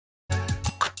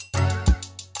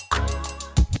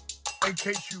in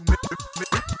case you missed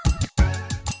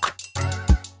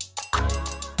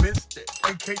it.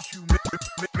 In case you missed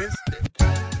it.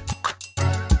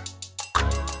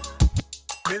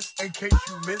 In case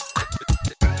you missed it.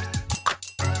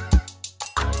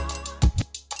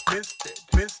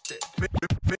 Missed it.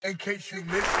 In case you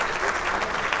missed it.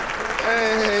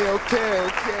 Hey, okay.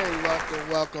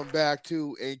 Welcome back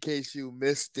to In Case You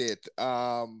Missed It.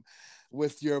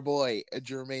 With your boy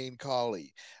Jermaine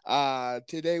Colley.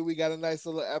 Today we got a nice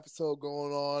little episode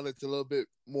going on. It's a little bit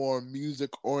more music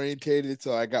orientated,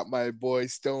 so I got my boy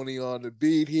Stoney on the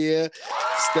beat here.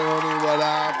 Stoney, what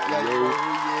up? Let us know who he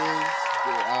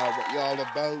is, what y'all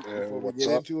about before we get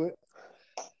into it.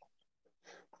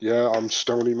 Yeah, I'm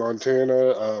Stoney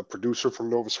Montana, producer from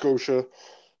Nova Scotia.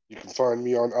 You can find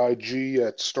me on IG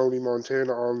at Stoney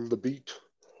Montana on the beat.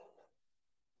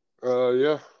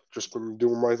 Yeah, just been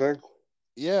doing my thing.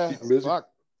 Yeah, fuck.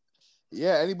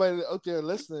 Yeah, anybody out there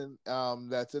listening,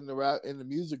 that's in the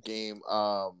music game,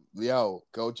 yo,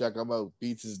 go check them out.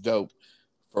 Beats is dope,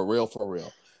 for real.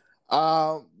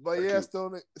 But yeah,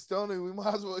 Stoney, we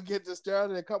might as well get this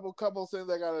started. A couple things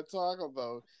I gotta talk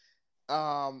about.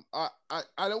 I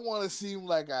don't want to seem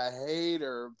like a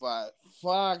hater, but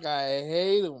fuck, I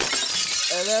hate him,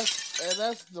 and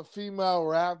that's the female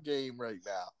rap game right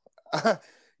now.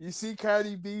 You see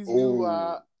Cardi B's new.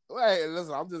 Wait,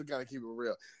 listen, I'm just gonna keep it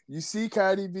real. You see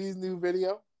Cardi B's new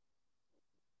video?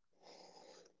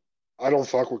 I don't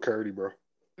fuck with Cardi, bro.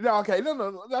 No, okay,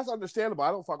 no, that's understandable.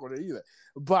 I don't fuck with her either,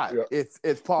 but it's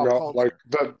pop culture. Like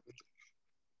that.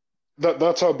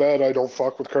 That's how bad I don't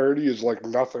fuck with Cardi. Is like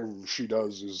nothing she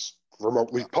does is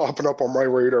remotely popping up on my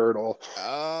radar at all.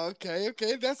 Okay, and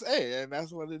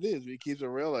that's what it is. We keep it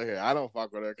real here. I don't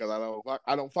fuck with her because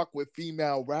I don't fuck with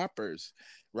female rappers,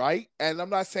 right? And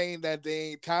I'm not saying that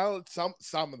they ain't talented.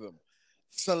 Some of them,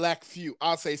 select few.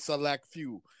 I'll say select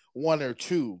few, one or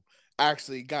two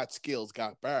actually got skills,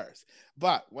 got bars.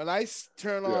 But when I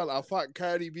turn on a fucking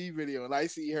Cardi B video and I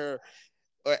see her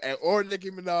or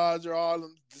Nicki Minaj or all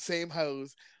in the same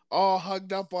house, all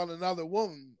hugged up on another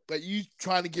woman, but you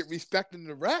trying to get respect in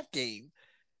the rap game,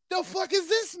 the fuck is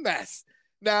this mess?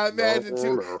 Now imagine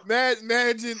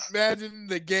imagine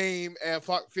the game and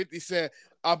fuck 50 Cent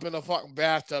up in a fucking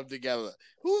bathtub together.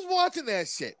 Who's watching that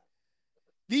shit?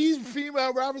 These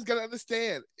female rappers gotta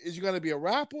understand: is you gonna be a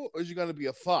rapper or is you gonna be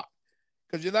a fuck?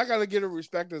 Because you're not gonna get a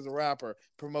respect as a rapper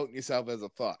promoting yourself as a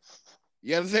fuck.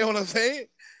 You understand what I'm saying?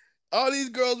 All these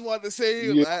girls want the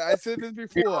same. I said this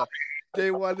before. They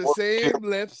want the same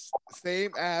lips,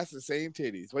 same ass, and same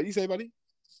titties. What do you say, buddy?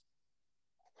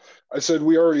 I said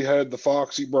we already had the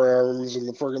Foxy Browns and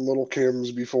the friggin' Little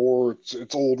Kims before.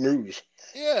 It's old news.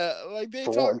 Yeah, like they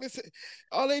talk this.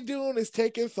 All they doing is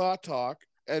taking thought talk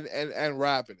and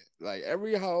rapping it. Like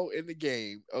every hoe in the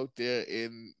game out there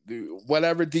in the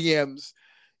whatever DMs,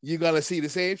 you're gonna see the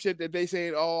same shit that they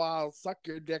saying. Oh, I'll suck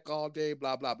your dick all day.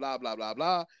 Blah blah blah blah blah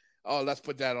blah. Oh, let's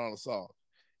put that on a song.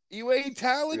 You ain't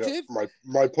talented. Yeah,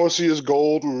 my pussy is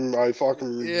gold, and I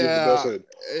fucking give the best head.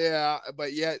 Yeah,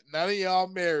 but yet none of y'all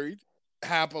married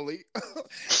happily.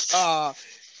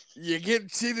 You're getting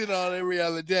cheated on every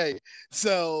other day.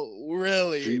 So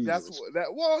really, Jesus. That's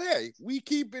that. Well, hey, we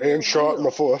keep it and shot in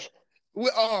the foot.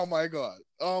 Oh my god!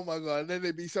 And then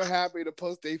they be so happy to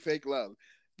post their fake love.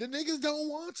 The niggas don't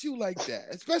want you like that,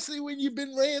 especially when you've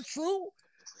been ran through.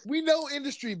 We know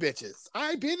industry bitches.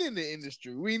 I've been in the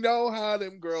industry. We know how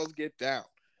them girls get down.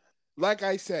 Like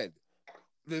I said,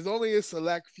 there's only a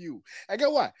select few. And guess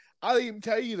what? I'll even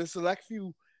tell you the select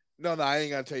few. No, I ain't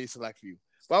gonna tell you select few.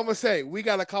 But I'm gonna say we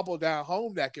got a couple down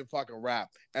home that can fucking rap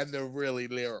and they're really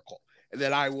lyrical. And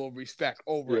that I will respect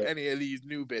over any of these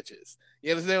new bitches.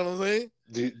 You understand what I'm saying?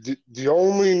 The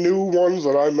only new ones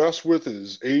that I mess with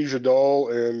is Asia Doll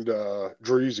and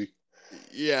Dreezy.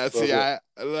 Yeah, see, I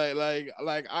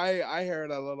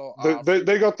heard a little.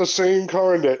 They got the same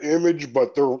kind of image,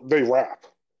 but they rap.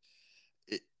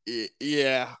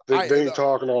 Yeah, they ain't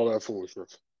talking all that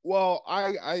foolishness. Well,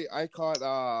 I caught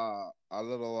a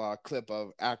little clip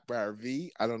of Akbar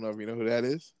V. I don't know if you know who that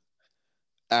is.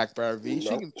 Akbar V.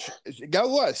 No. She guess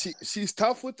what? She's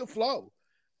tough with the flow.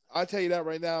 I'll tell you that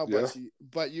right now.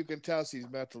 But you can tell she's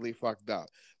mentally fucked up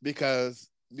because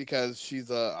she's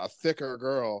a thicker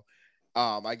girl.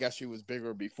 I guess she was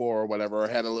bigger before or whatever, or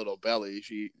had a little belly.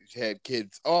 She had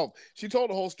kids. She told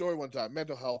the whole story one time,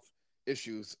 mental health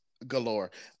issues galore.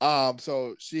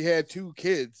 So she had 2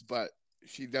 kids, but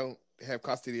she don't have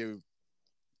custody of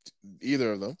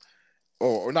either of them.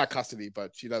 Or not custody,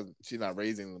 but she's not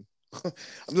raising them.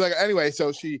 I'm like, anyway,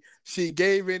 so she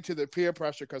gave in to the peer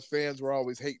pressure because fans were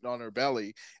always hating on her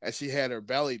belly, and she had her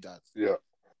belly done. Yeah.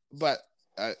 But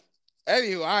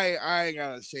Anywho, I ain't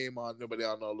got a shame on nobody. I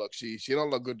don't know. Look, she don't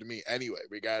look good to me anyway,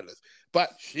 regardless. But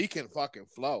she can fucking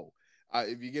flow.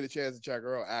 If you get a chance to check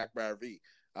her out, Akbar V.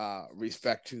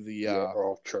 Respect to the Yeah,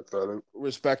 I'll check that out.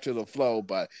 respect to the flow.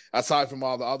 But aside from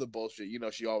all the other bullshit,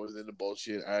 she always in the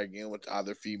bullshit arguing with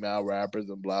other female rappers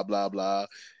and blah blah blah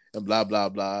and blah blah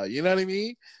blah. You know what I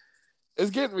mean?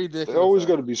 It's getting They ridiculous. always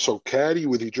got to be so catty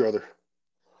with each other.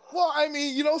 Well, I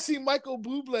mean, you don't see Michael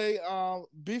Bublé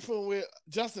beefing with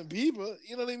Justin Bieber.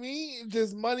 You know what I mean?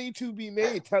 There's money to be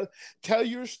made. Tell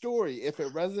your story. If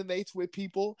it resonates with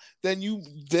people, then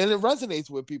it resonates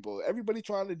with people. Everybody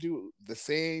trying to do the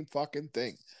same fucking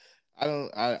thing. I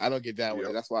don't get down with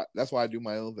it. That's why I do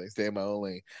my own thing, stay in my own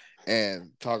lane,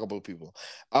 and talk about people.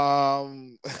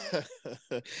 Well,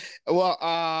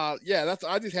 yeah,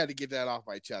 I just had to get that off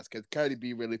my chest because Cardi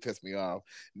B really pissed me off.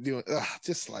 Doing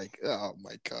just like, oh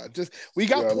my god, we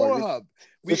got Pornhub.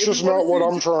 It's just not what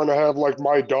I'm trying to have like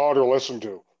my daughter listen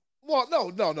to. Well,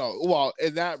 no. Well,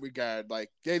 in that regard, like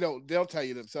they'll tell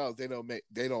you themselves they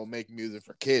don't make music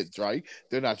for kids, right?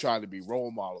 They're not trying to be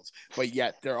role models, but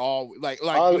yet they're all like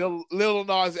Lil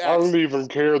Nas X. I don't even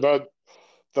care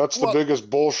that's the biggest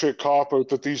bullshit cop out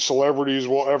that these celebrities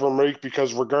will ever make,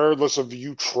 because regardless of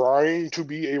you trying to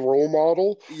be a role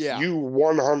model, you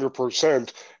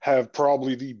 100% have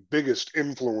probably the biggest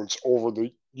influence over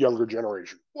the younger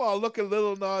generation. Well, look at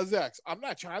Lil Nas X. I'm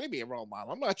not trying to be a role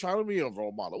model. I'm not trying to be a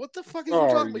role model. What the fuck are you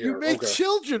talking about? You make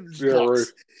children's books. Right.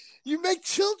 You make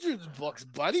children's books,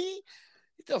 buddy.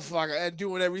 Get the fuck and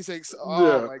doing everything.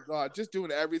 Oh my god, just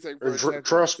doing everything for attention.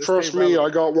 Trust me, I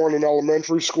got one in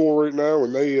elementary school right now,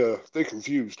 and they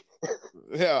confused.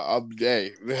 Yeah,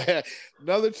 hey,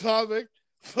 another topic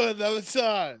for another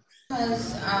time.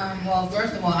 Because, well,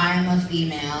 first of all, I am a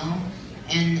female.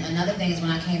 And another thing is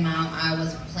when I came out, I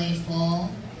was playful,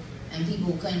 and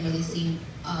people couldn't really see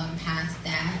past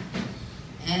that.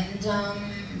 And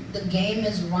the game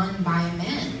is run by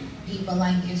men, people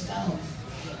like yourself.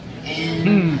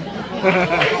 And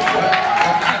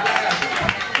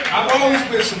I've always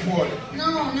been supportive.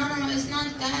 No, it's not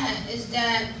that. It's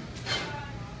that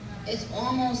it's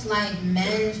almost like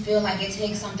men feel like it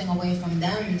takes something away from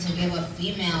them to give a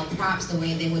female props the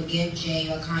way they would give Jay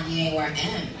or Kanye or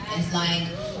M. It's like,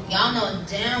 y'all know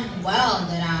damn well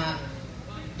that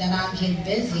I get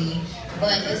busy,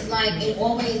 but it's like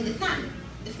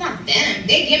it's not them.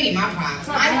 They give me my props.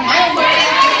 They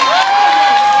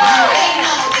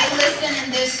know, they listen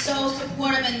and they're so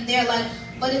supportive and they're like,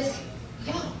 but it's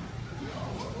y'all.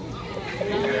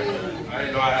 I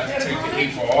didn't know I had to take the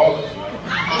heat for all of them.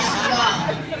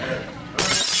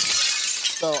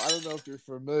 So I don't know if you're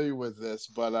familiar with this,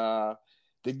 but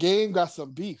the game got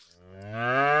some beef. You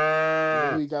know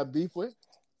who he got beef with?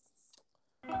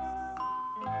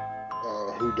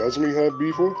 Who doesn't he have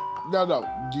beef with? No.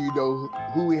 Do you know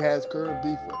who he has current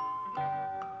beef with?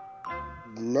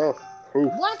 No. Who?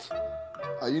 What?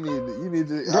 Oh, you need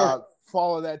to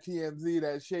follow that TMZ,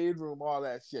 that Shade Room, all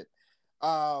that shit.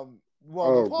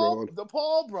 The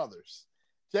Paul brothers,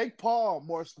 Jake Paul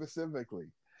more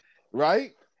specifically,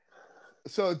 right?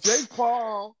 So Jake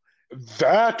Paul.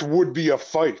 That would be a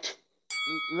fight.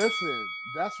 Listen,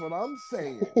 that's what I'm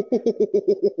saying.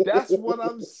 That's what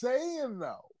I'm saying,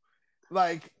 though.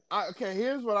 Like,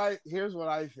 here's what I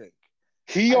think.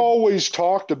 He always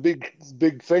talked a big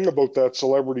thing about that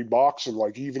celebrity boxing.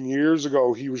 Like even years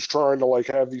ago, he was trying to like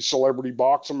have these celebrity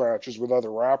boxing matches with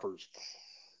other rappers.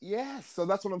 Yes, so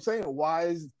that's what I'm saying. Why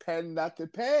is pen not the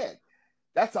pen?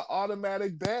 That's an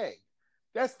automatic bag.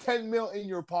 That's 10 mil in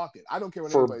your pocket. I don't care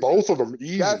what for both of them.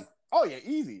 Easy.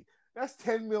 Easy. That's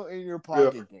 10 mil in your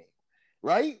pocket game,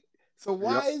 right? So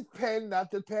why is pen not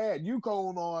the pad? You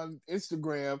going on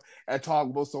Instagram and talk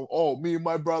about me and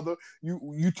my brother.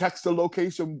 You text the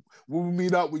location. We'll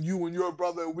meet up with you and your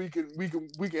brother, and we can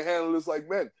handle this like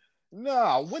men.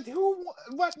 No,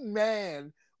 what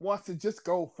man wants to just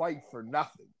go fight for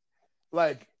nothing?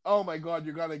 Like, oh my God,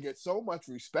 you're gonna get so much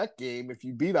respect game if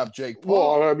you beat up Jake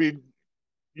Paul. Well, I mean,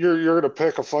 you're gonna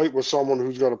pick a fight with someone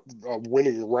who's got a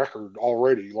winning record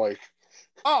already, like.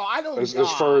 Oh, I don't. As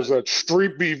far as that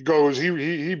street beef goes,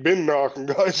 he been knocking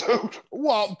guys out.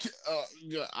 Well,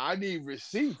 I need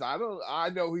receipts. I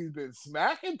know he's been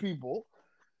smacking people,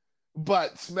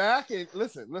 but smacking.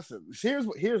 Listen.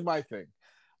 Here's my thing.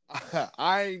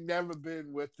 I ain't never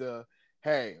been with the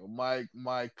hey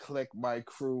my clique, my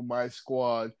crew, my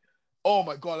squad. Oh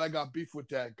my God, I got beef with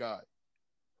that guy.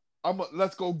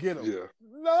 Let's go get him. Yeah.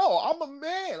 No, I'm a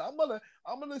man.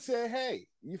 I'm gonna say, hey,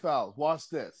 you fellas, watch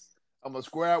this. I'm going to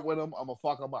square up with him. I'm going to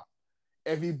fuck him up.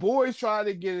 If he boys try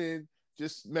to get in,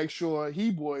 just make sure he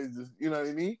boys, you know what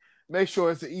I mean? Make sure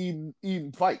it's an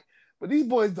even fight. But these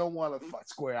boys don't want to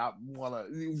square out, want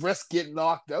to risk getting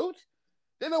knocked out.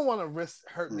 They don't want to risk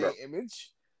hurting their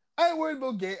image. I ain't worried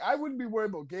about Game. I wouldn't be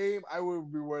worried about Game. I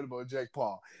wouldn't be worried about Jake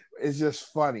Paul. It's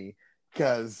just funny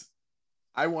because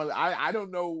I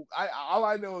don't know. All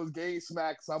I know is Game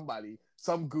smacked somebody,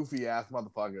 some goofy ass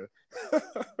motherfucker.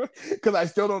 Because I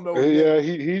still don't know. Yeah,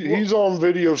 he's on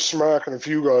video smacking a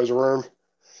few guys around.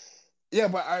 Yeah,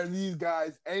 but are these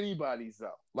guys anybody's though?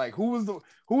 Like who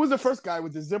was the first guy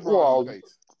with the zipper on his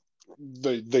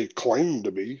face? They claim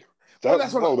to be.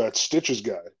 That Stitches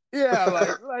guy.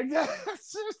 Yeah, like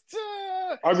that's just.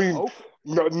 I mean,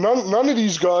 none of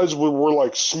these guys were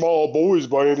like small boys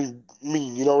by any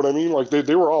mean. You know what I mean? Like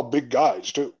they were all big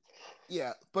guys too.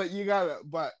 Yeah, but you gotta,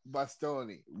 but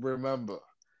Stoney, remember,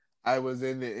 I was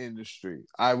in the industry.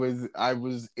 I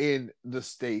was in the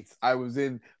States. I was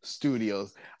in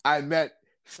studios. I met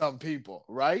some people,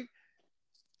 right?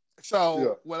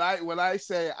 So when I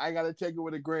say I gotta take it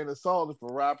with a grain of salt if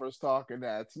a rapper's talking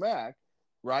that smack,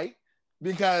 right?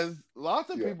 Because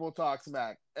lots of people talk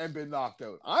smack and been knocked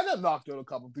out. I done knocked out a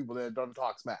couple of people that don't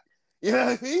talk smack. You know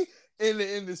what I mean? In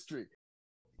the industry.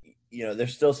 You know,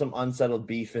 there's still some unsettled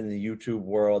beef in the YouTube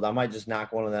world. I might just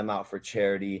knock one of them out for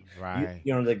charity. Right.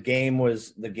 You know, the game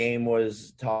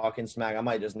was talking smack. I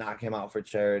might just knock him out for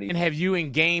charity. And have you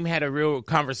and Game had a real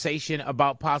conversation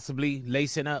about possibly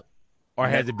lacing up, or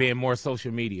has it been more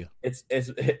social media? It's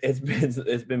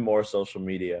been more social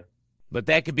media. But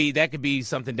that could be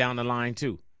something down the line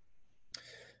too.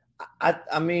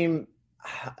 I mean,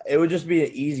 it would just be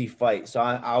an easy fight. So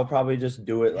I'll probably just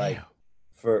do it like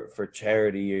for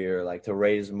charity or like to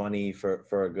raise money for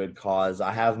a good cause.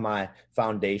 I have my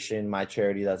foundation, my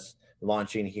charity that's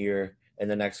launching here in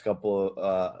the next couple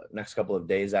of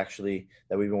days actually,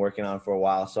 that we've been working on for a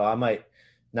while. So I might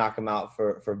knock him out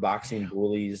for boxing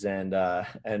bullies and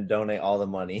donate all the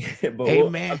money. But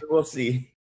we'll see.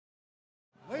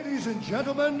 Ladies and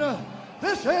gentlemen,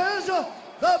 this is the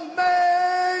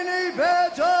main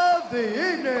event of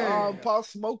the evening. Pop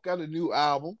Smoke got a new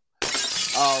album.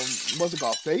 What's it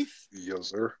called? Faith? Yes,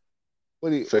 sir.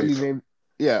 What do you name?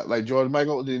 Yeah, like Jordan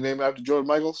Michael. Did you name it after Jordan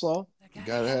Michael's song? You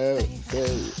gotta have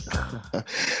faith.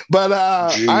 But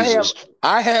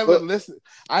I haven't listened.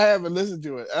 I haven't listened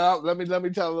to it. Let me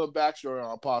tell a little backstory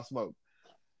on Pop Smoke.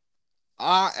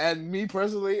 And me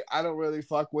personally, I don't really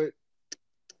fuck with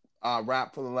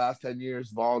rap for the last 10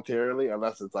 years voluntarily,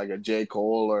 unless it's like a J.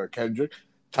 Cole or a Kendrick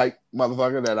type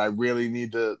motherfucker that I really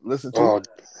need to listen to.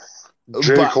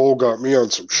 Cole got me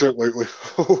on some shit lately.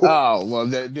 Oh, well,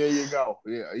 there you go.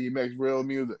 Yeah, he makes real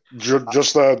music.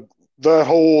 Just that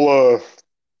whole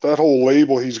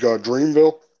label he's got,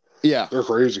 Dreamville. Yeah, they're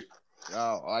crazy.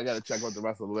 Oh, I got to check out the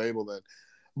rest of the label then.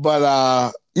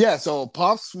 But yeah, so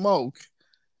Pop Smoke,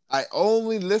 I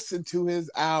only listened to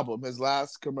his album, his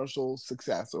last commercial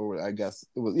success, or I guess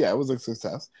it was a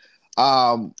success.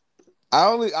 I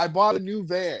bought a new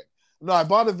van. No, I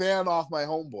bought a van off my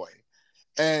homeboy.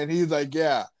 And he's like,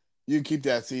 yeah, you can keep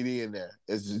that CD in there.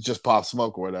 It's just Pop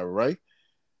Smoke or whatever, right?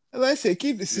 And I said,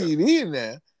 keep the CD in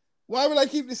there. Why would I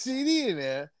keep the CD in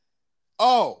there?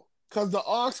 Oh, because the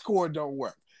aux cord don't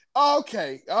work.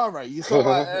 Okay, all right. You saw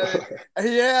my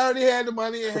he already had the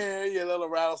money in here, you little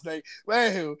rattlesnake. But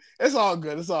anywho, it's all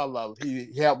good. It's all love. He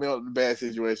helped me out in a bad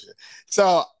situation.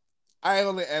 So I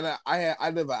live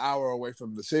an hour away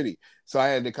from the city. So I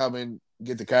had to come in,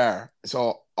 get the car.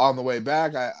 So on the way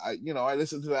back, I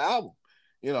listened to the album,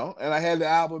 and I had the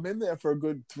album in there for a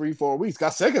good 3-4 weeks.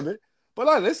 Got sick of it, but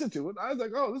I listened to it. I was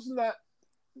like, oh, this is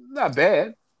not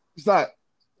bad. It's not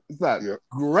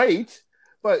great,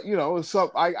 but it's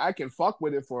something I can fuck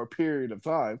with it for a period of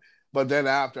time. But then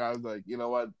after, I was like, you know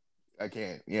what, I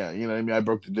can't. Yeah, you know what I mean. I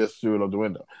broke the disc, threw it out the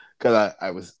window because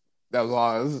that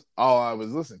was all I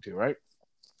was listening to, right?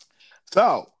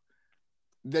 So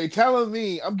they telling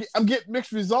me I'm getting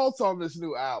mixed results on this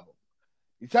new album.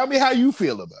 You tell me how you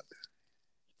feel about it.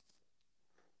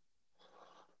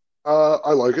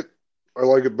 I like it. I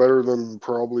like it better than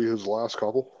probably his last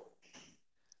couple.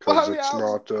 How many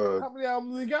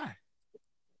albums he got?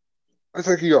 I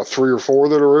think he got 3 or 4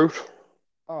 that are out.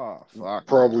 Oh, fuck.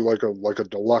 Probably like a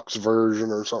deluxe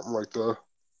version or something like that.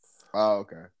 Oh,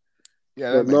 okay.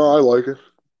 Yeah, I like it.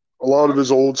 A lot of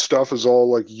his old stuff is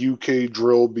all like UK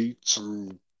drill beats,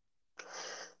 and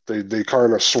they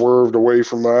kind of swerved away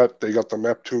from that. They got the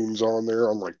Neptunes on there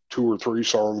on like 2 or 3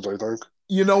 songs, I think.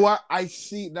 You know what? I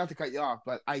see, not to cut you off,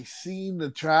 but I seen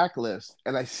the track list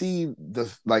and I see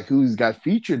who's got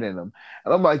featured in them,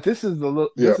 and I'm like, this is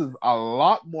a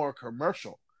lot more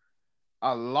commercial.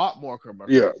 A lot more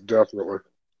commercial. Yeah, definitely.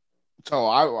 So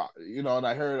and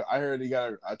I heard he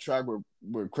got a track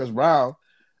with Chris Brown.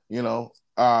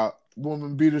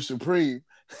 woman beater supreme.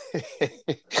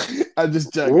 I'm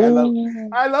just joking.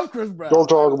 I love Chris Brown. Don't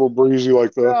talk about Breezy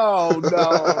like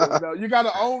that. No. You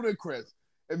gotta own it, Chris.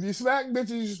 If you smack bitches,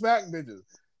 you smack bitches.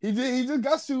 He just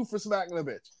got sued for smacking a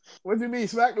bitch. What do you mean,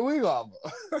 smack the wig off?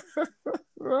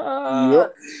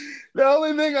 Yep. The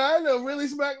only nigga I know really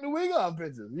smacking the wig off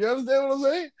bitches. You understand what I'm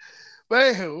saying?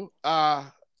 But anywho, I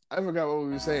forgot what we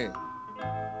were saying.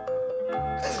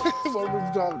 What were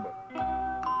we talking about?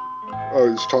 Oh,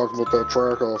 he's talking about that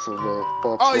track off of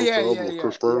Pop Smoke's album with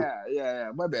Chris Brown.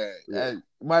 Yeah. My bad. Yeah.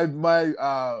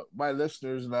 My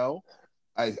listeners know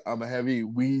I'm a heavy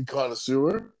weed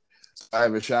connoisseur. I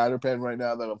have a shatter pen right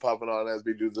now that I'm popping on as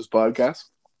we do this podcast.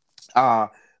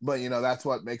 But that's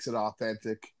what makes it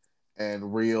authentic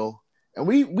and real. And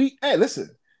we hey, listen,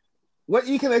 what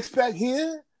you can expect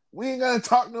here, we ain't gonna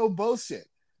talk no bullshit.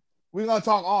 We're gonna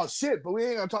talk all shit, but we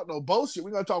ain't gonna talk no bullshit.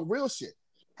 We're gonna talk real shit.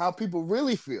 How people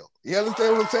really feel. You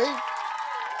understand what I'm saying?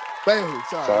 Bam,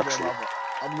 sorry,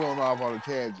 I'm going off on a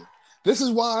tangent. This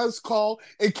is why it's called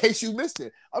In Case You Missed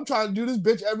It. I'm trying to do this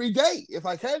bitch every day if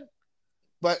I can.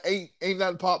 But ain't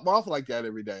nothing pop off like that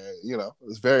every day.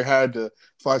 It's very hard to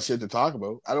find shit to talk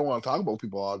about. I don't want to talk about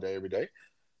people all day every day.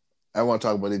 I want to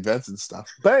talk about events and stuff.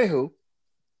 But anywho,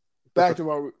 back to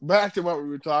what we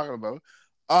were talking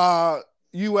about.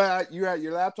 You at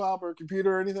your laptop or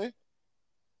computer or anything?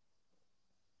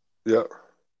 Yeah.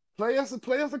 Play us a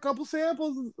couple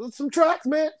samples of some tracks,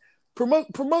 man.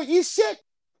 Promote your shit.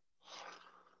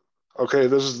 Okay,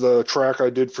 this is the track I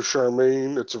did for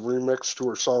Charmaine. It's a remix to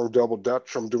her song Double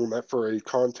Dutch. I'm doing that for a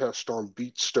contest on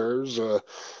BeatStars.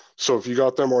 So if you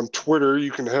got them on Twitter,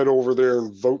 you can head over there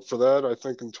and vote for that, I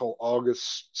think until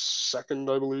August 2nd,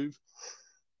 I believe.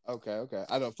 Okay.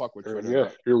 I don't fuck with Twitter. And yeah,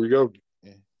 here we go.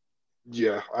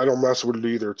 Yeah, I don't mess with it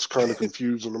either. It's kind of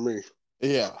confusing to me.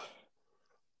 Yeah.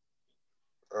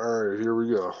 All right, here we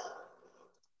go.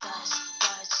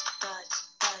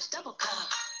 Double cup,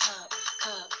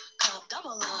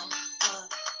 double up,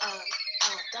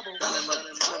 double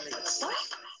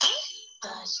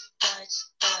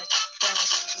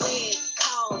wig,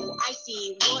 cold,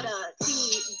 icy, water,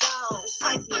 tea, gold,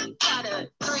 spicy, powder,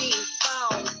 3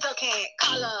 phone, still can't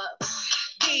call up.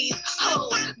 These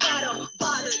hoes got 'em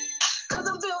bothered, 'cause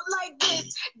I'm built like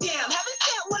this. Damn, haven't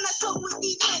said when I talk with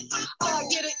these hits. I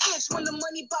get an itch when the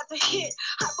money about to hit.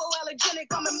 Hypoallergenic,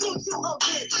 I'm immune to a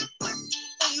bitch.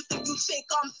 And you think you sick,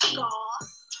 I'm sick,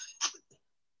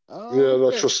 Yeah,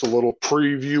 that's just a little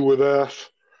preview of that.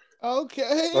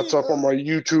 Okay. That's up on my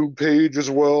YouTube page as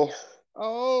well.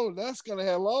 Oh, that's gonna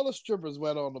have all the strippers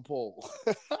wet on the pole.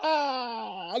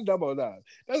 I double that.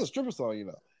 That's a stripper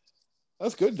song,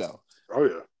 That's good though. Oh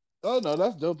yeah. Oh no,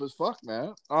 that's dope as fuck,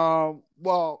 man.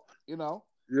 Well,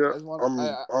 Yeah,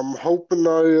 I'm hoping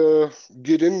I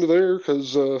get into there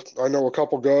because I know a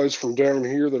couple guys from down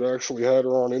here that actually had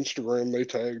her on Instagram. They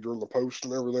tagged her in the post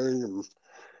and everything, and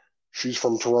she's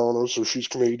from Toronto, so she's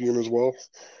Canadian as well.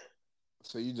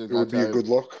 So you just it would be a good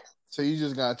look. So you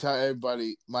just gotta tell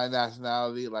everybody my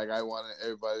nationality, like I wanted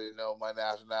everybody to know my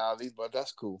nationality, but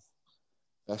that's cool.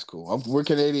 That's cool. We're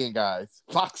Canadian guys.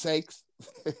 Fuck's sakes.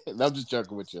 I'm just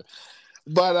joking with you.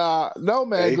 But no,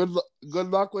 man. Hey. Good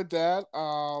luck with that.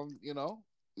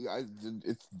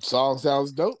 Song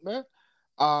sounds dope, man.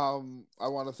 I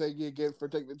want to thank you again for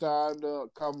taking the time to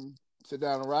come sit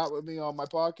down and rap with me on my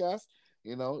podcast.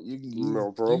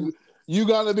 No problem. You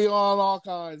gotta be on all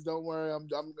kinds. Don't worry. I'm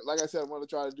like I said, I'm gonna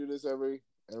try to do this every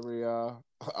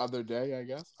other day. I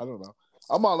guess I don't know.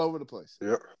 I'm all over the place.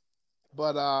 Yeah.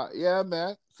 But yeah,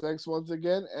 man. Thanks once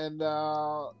again, and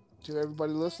to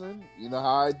everybody listening, you know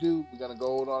how I do. We're gonna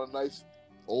go on a nice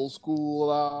old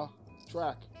school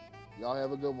track. Y'all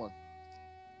have a good one.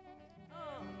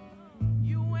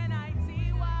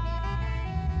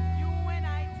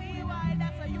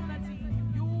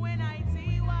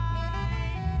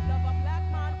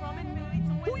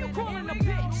 Who you calling a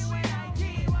bitch?